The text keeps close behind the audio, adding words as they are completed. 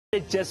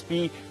It just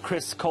be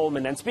Chris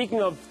Coleman. And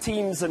speaking of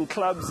teams and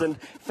clubs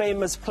and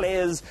famous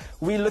players,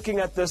 we're looking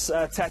at this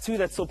tattoo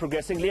that's still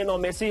progressing. Lionel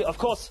Messi, of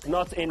course,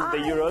 not in the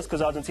Euros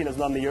because Argentina's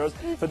not in the Euros,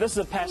 but this is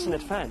a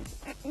passionate fan.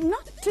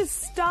 Not to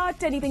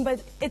start anything,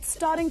 but it's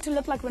starting to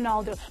look like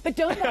Ronaldo. But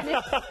don't let me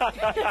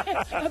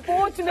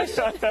abort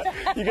mission.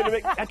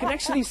 I can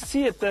actually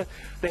see it. The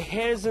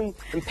hair's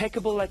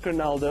impeccable like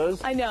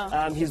Ronaldo's. I know.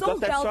 He's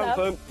got that strong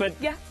bone, but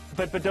yeah.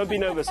 But don't be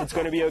nervous, it's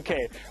going to be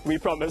okay. We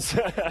promise.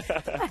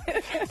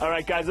 All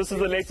right, guys, this is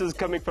the latest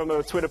coming from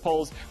our Twitter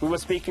polls. We were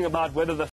speaking about whether the